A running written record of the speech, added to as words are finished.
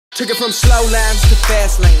Took it from slow lines to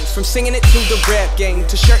fast lanes, from singing it to the rap game,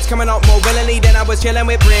 to shirts coming out more willingly than I was chilling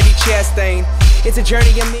with Brandy Chastain. It's a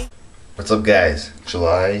journey in me. What's up, guys?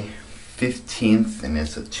 July 15th, and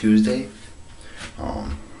it's a Tuesday.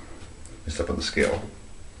 Let's step on the scale.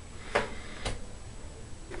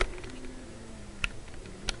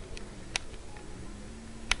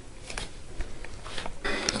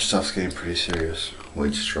 Stuff's getting pretty serious.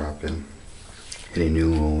 Weight's dropping. Hitting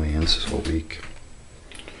new low weigh-ins this whole week.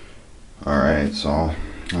 Alright, so I'm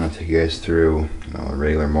gonna take you guys through, a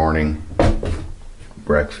regular morning,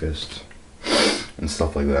 breakfast, and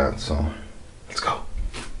stuff like that. So let's go.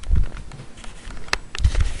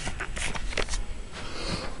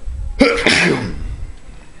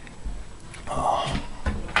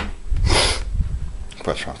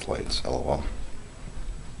 Pressure off the lights, lol.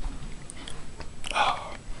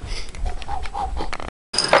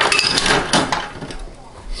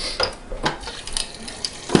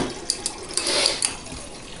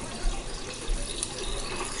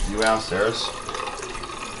 You downstairs?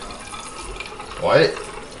 What?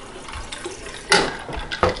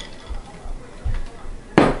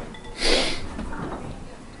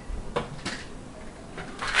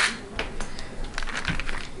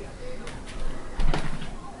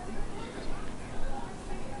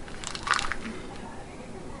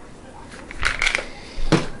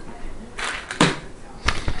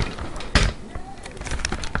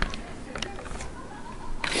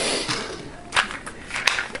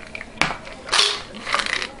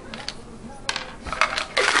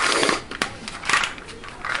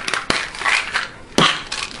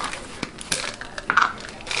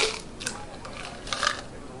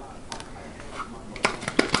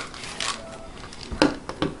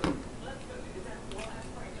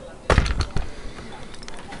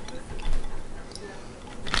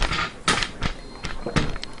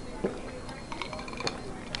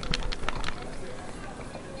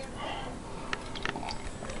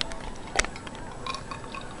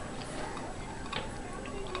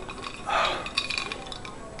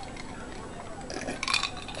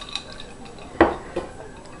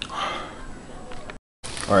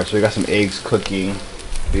 Alright, so we got some eggs cooking.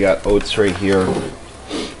 We got oats right here.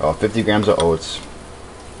 50 grams of oats.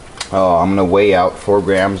 I'm going to weigh out 4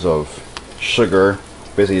 grams of sugar.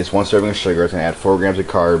 Basically just 1 serving of sugar. It's going to add 4 grams of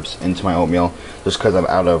carbs into my oatmeal. Just because I'm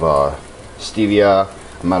out of stevia.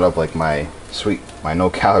 I'm out of like my no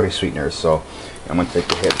calorie sweeteners. So I'm going to take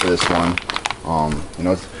a hit for this one.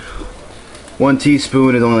 It's 1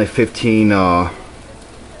 teaspoon is only 15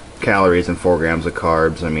 calories and 4 grams of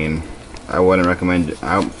carbs. I mean, I wouldn't recommend,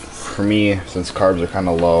 for me, since carbs are kind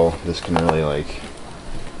of low, this can really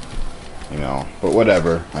but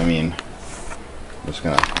whatever. I mean, I'm just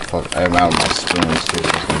gonna, I'm out of my spoons too, so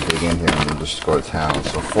I'm just gonna dig in here and then just go to town.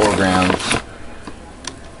 So 4 grams,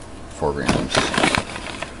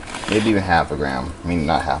 maybe even half a gram. I mean,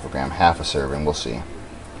 not half a gram, half a serving, we'll see.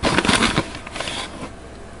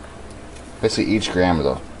 Basically each gram is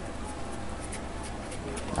a,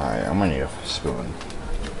 alright, I'm gonna need a spoon.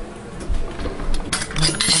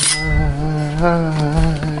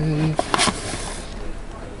 Alright.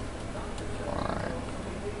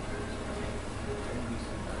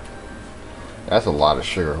 That's a lot of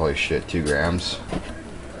sugar, holy shit. 2 grams.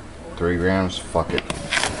 3 grams, fuck it.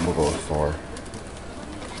 We'll go with 4.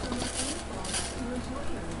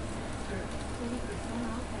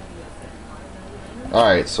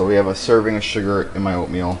 Alright, so we have a serving of sugar in my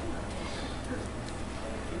oatmeal.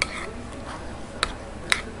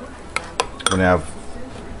 I'm gonna have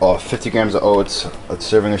 50 grams of oats, a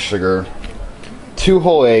serving of sugar, 2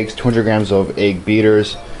 whole eggs, 200 grams of egg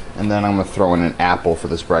beaters, and then I'm going to throw in an apple for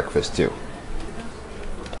this breakfast too.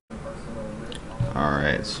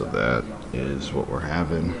 Alright, so that is what we're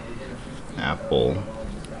having. Apple.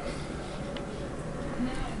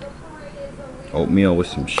 Oatmeal with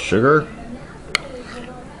some sugar.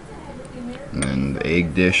 And then the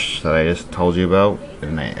egg dish that I just told you about,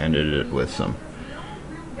 and I ended it with some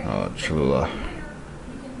Cholula.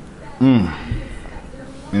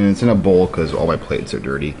 And it's in a bowl because all my plates are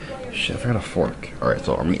dirty. Shit, I forgot a fork. Alright,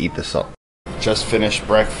 so I'm gonna eat this up. Just finished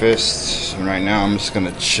breakfast, and right now I'm just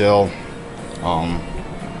gonna chill.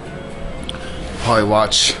 Probably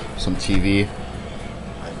watch some TV.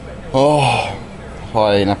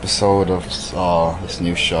 Probably an episode of this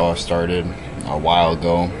new show I started a while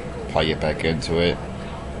ago. Probably get back into it.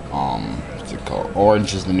 What's it called?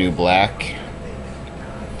 Orange is the New Black.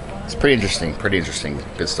 It's pretty interesting,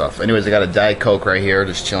 good stuff. Anyways, I got a Diet Coke right here,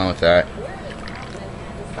 just chilling with that.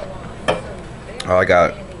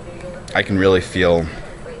 I can really feel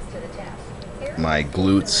my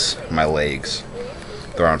glutes, my legs.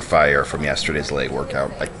 they're on fire from yesterday's leg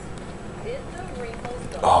workout. Like,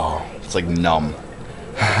 oh, it's like numb.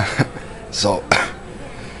 So,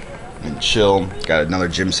 and chill. Got another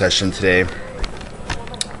gym session today.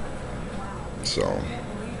 So,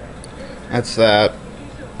 that's that.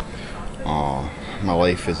 My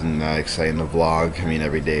life isn't that exciting to vlog. I mean,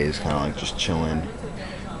 every day is kind of like just chilling,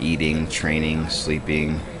 eating, training,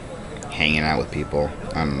 sleeping, hanging out with people.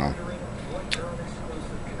 I don't know.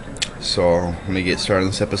 So, let me get started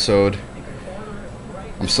on this episode.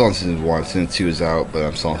 I'm still on season 1. Season 2 is out, but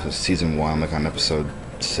I'm still on season 1. I'm like on episode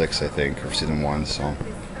 6, I think, or season 1, so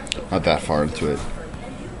not that far into it.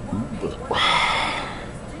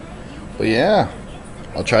 But yeah,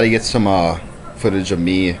 I'll try to get some footage of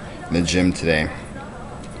me in the gym today.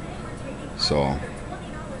 So,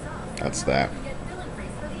 that's that.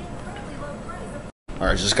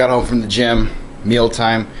 Alright, just got home from the gym.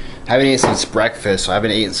 Mealtime. I haven't eaten since breakfast, so I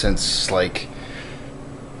haven't eaten since like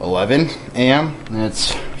 11 a.m. and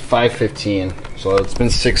it's 5:15. So it's been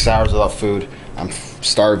 6 hours without food. I'm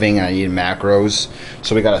starving and I need macros.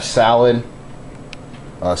 So we got a salad,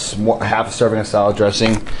 half a serving of salad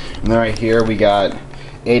dressing, and then right here we got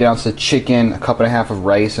 8 ounces of chicken, a cup and a half of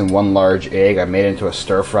rice, and 1 large egg. I made it into a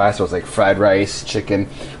stir fry, so it's like fried rice, chicken.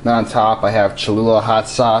 Then on top I have Cholula hot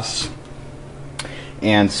sauce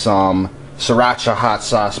and some sriracha hot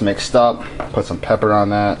sauce mixed up. Put some pepper on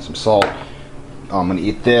that, some salt. I'm gonna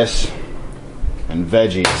eat this and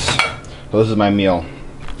veggies. So this is my meal.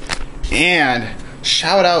 And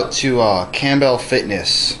shout out to Campbell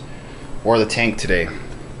Fitness. Wore the tank today.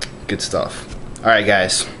 Good stuff. Alright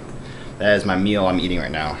guys, that is my meal I'm eating right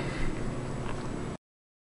now.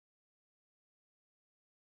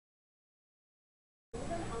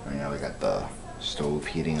 Right now we got the stove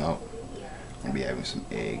heating up. I'm gonna be having some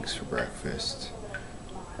eggs for breakfast.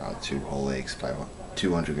 Around 2 whole eggs,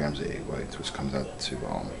 200 grams of egg whites, which comes out to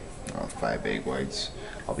around 5 egg whites.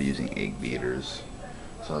 I'll be using egg beaters.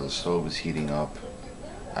 So the stove is heating up.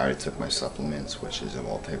 I already took my supplements, which is a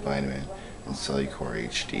multivitamin and Cellucor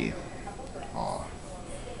HD.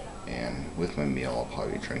 And with my meal, I'll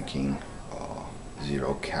probably be drinking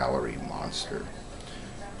 0-calorie Monster.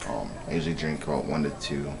 I usually drink about 1 to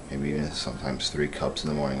 2, maybe even sometimes 3 cups in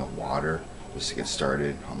the morning of water just to get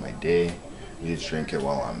started on my day. You just drink it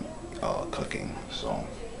while I'm cooking. So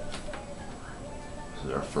this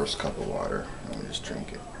is our first cup of water, and we just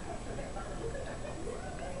drink it.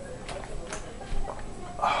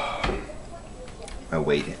 My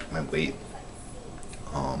weight.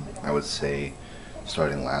 I would say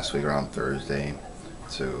starting last week around Thursday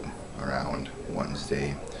to around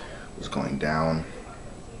Wednesday was going down.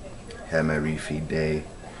 Had my refeed day,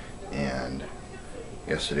 and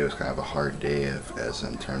yesterday was kind of a hard day as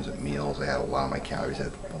in terms of meals. I had a lot of my calories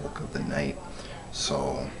at the bulk of the night,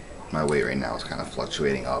 so my weight right now is kind of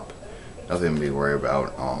fluctuating up. Nothing to be worried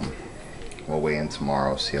about. We'll weigh in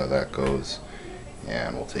tomorrow, see how that goes,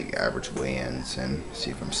 and we'll take average weigh-ins and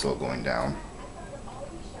see if I'm still going down.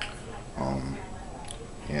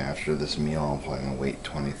 Yeah, after this meal, I'm probably gonna wait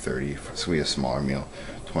 20-30. It's gonna be a smaller meal,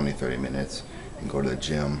 20-30 minutes, and go to the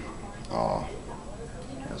gym.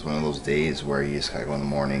 It's one of those days where you just gotta go in the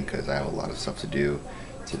morning because I have a lot of stuff to do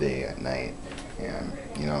today at night, and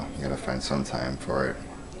you know, you gotta find some time for it.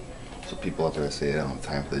 So people out there that say they don't have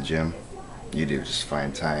time for the gym, you do. Just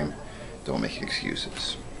find time. Don't make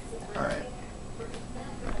excuses. All right.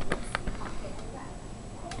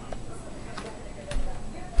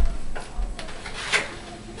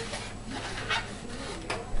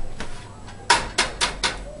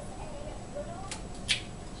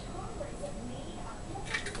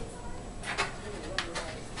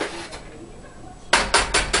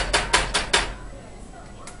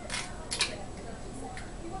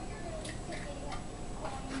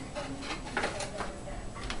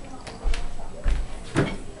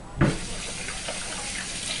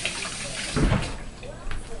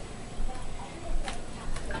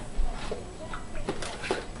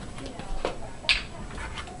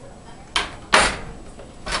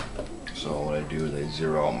 So what I do is I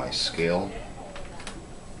zero out my scale,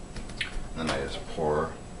 and then I just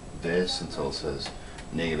pour this until it says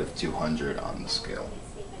 -200 on the scale.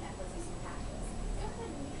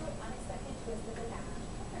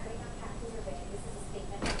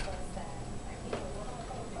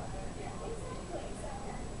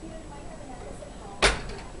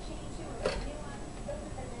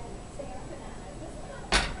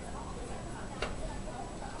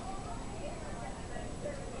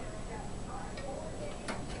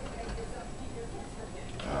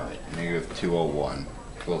 -201,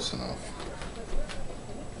 close enough.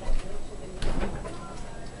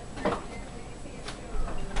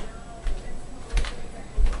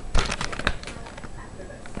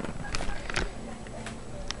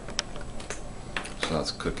 So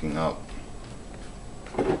that's cooking up.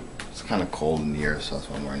 It's kind of cold in here, so that's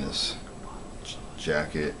why I'm wearing this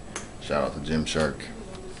jacket. Shout out to Gymshark.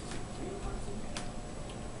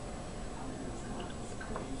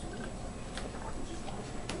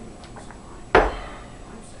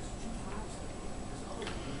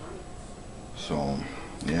 So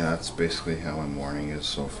yeah, that's basically how my morning is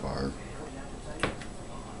so far.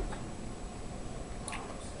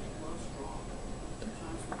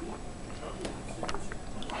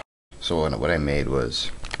 So what I made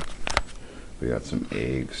was, we got some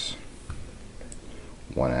eggs,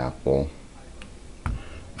 1 apple,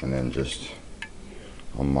 and then just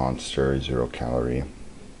a Monster 0-calorie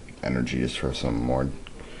energy just for some more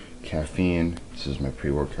caffeine. This is my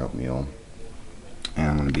pre-workout meal, and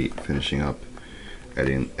I'm gonna be finishing up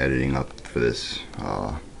editing up for this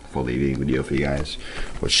full eating video for you guys,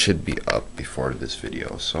 which should be up before this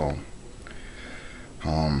video. So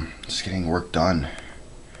just getting work done.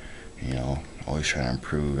 You know, always trying to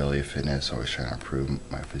improve LA Fitness, always trying to improve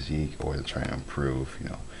my physique, always trying to improve, you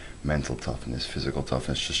know, mental toughness, physical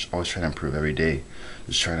toughness, just always trying to improve every day,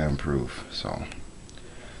 just trying to improve. So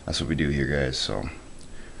that's what we do here, guys. So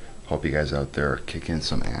hope you guys out there are kicking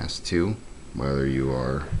some ass too, whether you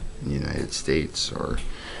are in the United States or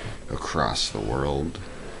across the world,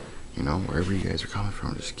 you know, wherever you guys are coming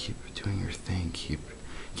from. Just keep doing your thing, keep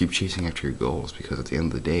chasing after your goals, because at the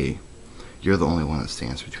end of the day, you're the only one that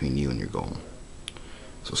stands between you and your goal.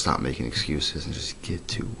 So stop making excuses and just get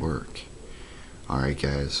to work. Alright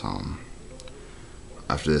guys,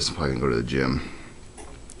 after this I'm probably gonna go to the gym.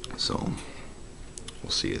 So we'll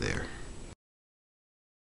see you there.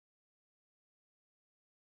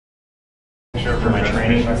 For my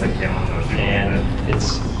training, and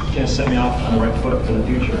it's gonna set me off on the right foot for the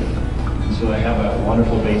future. And so I have a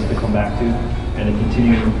wonderful base to come back to and to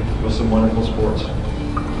continue with some wonderful sports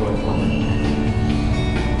going forward.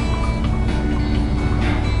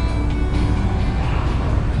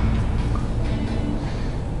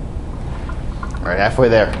 All right, halfway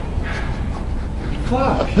there.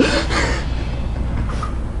 Fuck.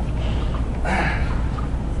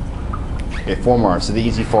 Okay, 4 more. So the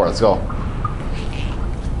easy 4. Let's go.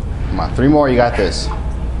 Come on, 3 more. You got this.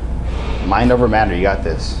 Mind over matter. You got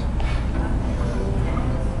this.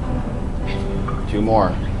 2 more.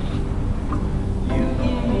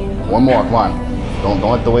 1 more. Come on. Don't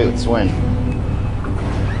let the weight swing.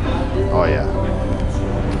 Oh yeah.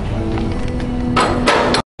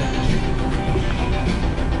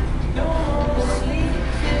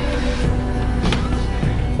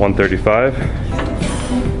 $135.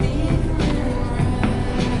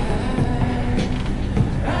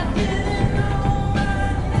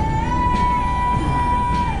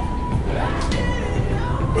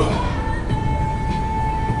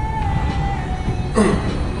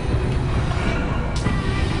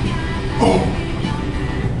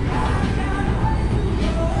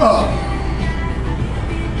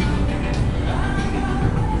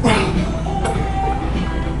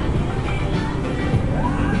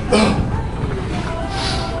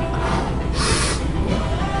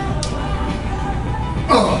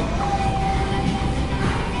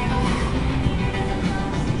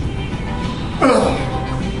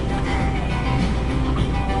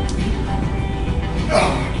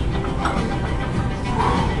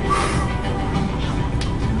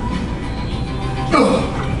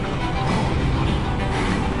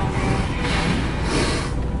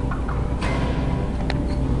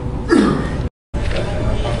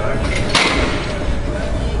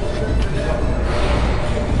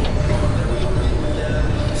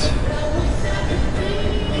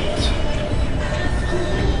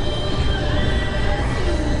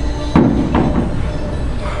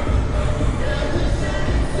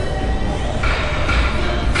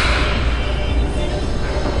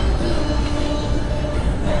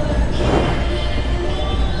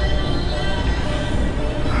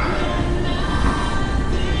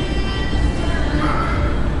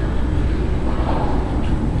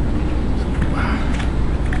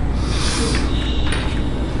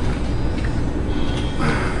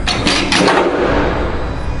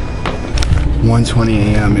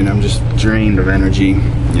 $1:20 a.m. and I'm just drained of energy,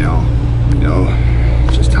 you know,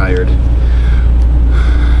 just tired.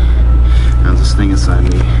 There's this thing inside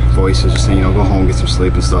me, voices just saying, you know, go home, get some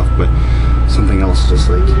sleep and stuff, but something else is just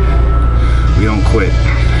like, we don't quit.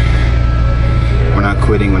 We're not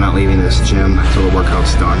quitting, we're not leaving this gym until the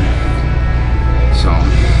workout's done. So,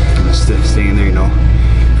 I'm just staying there, you know,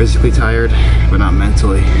 physically tired, but not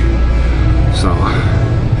mentally. So,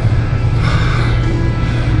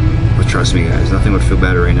 but trust me guys, nothing would feel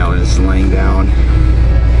better right now than just laying down,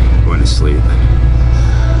 going to sleep.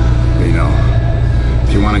 You know,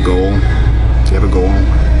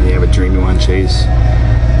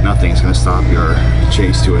 stop your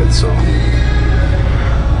chase to it. So,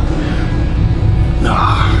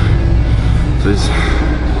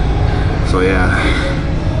 so yeah,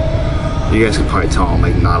 you guys can probably tell I'm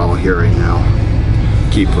like not all here right now.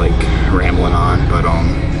 Keep like rambling on, but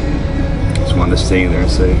just wanted to stay in there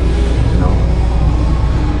and say, you know,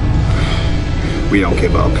 we don't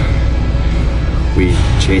give up. We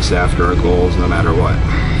chase after our goals no matter what.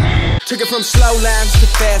 Took it from slow lines to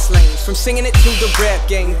fast lanes, from singing it to the rap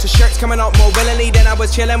game, to shirts coming out more willingly than I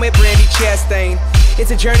was chilling with Brandy Chastain.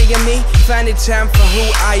 It's a journey of me, finding time for who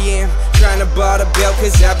I am. Trying to bar the belt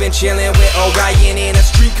cause I've been chilling with Orion in a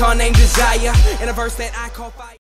street car named Desire, in a verse that I call fire.